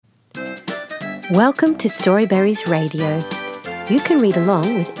Welcome to Storyberries Radio. You can read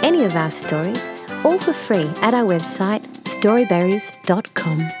along with any of our stories, all for free at our website,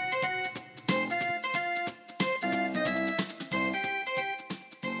 storyberries.com.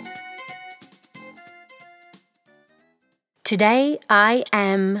 Today I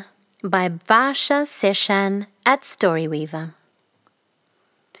Am by Varsha Seshan at Storyweaver.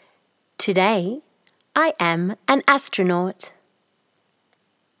 Today I am an astronaut.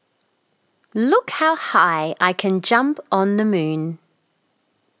 Look how high I can jump on the moon.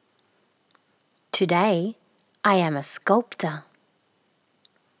 Today I am a sculptor.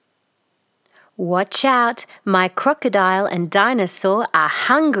 Watch out, my crocodile and dinosaur are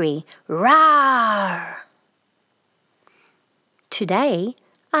hungry. Rawr! Today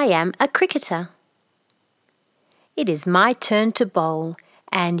I am a cricketer. It is my turn to bowl,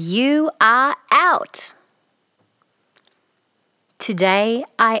 and you are out. Today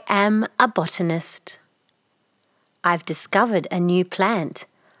I am a botanist. I've discovered a new plant.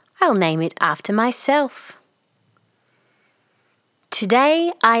 I'll name it after myself.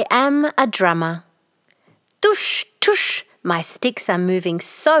 Today I am a drummer. Tush, tush, my sticks are moving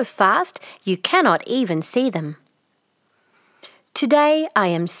so fast you cannot even see them. Today I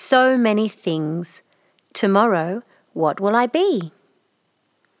am so many things. Tomorrow, what will I be?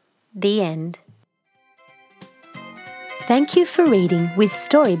 The end. Thank you for reading with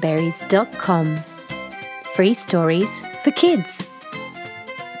Storyberries.com. Free stories for kids.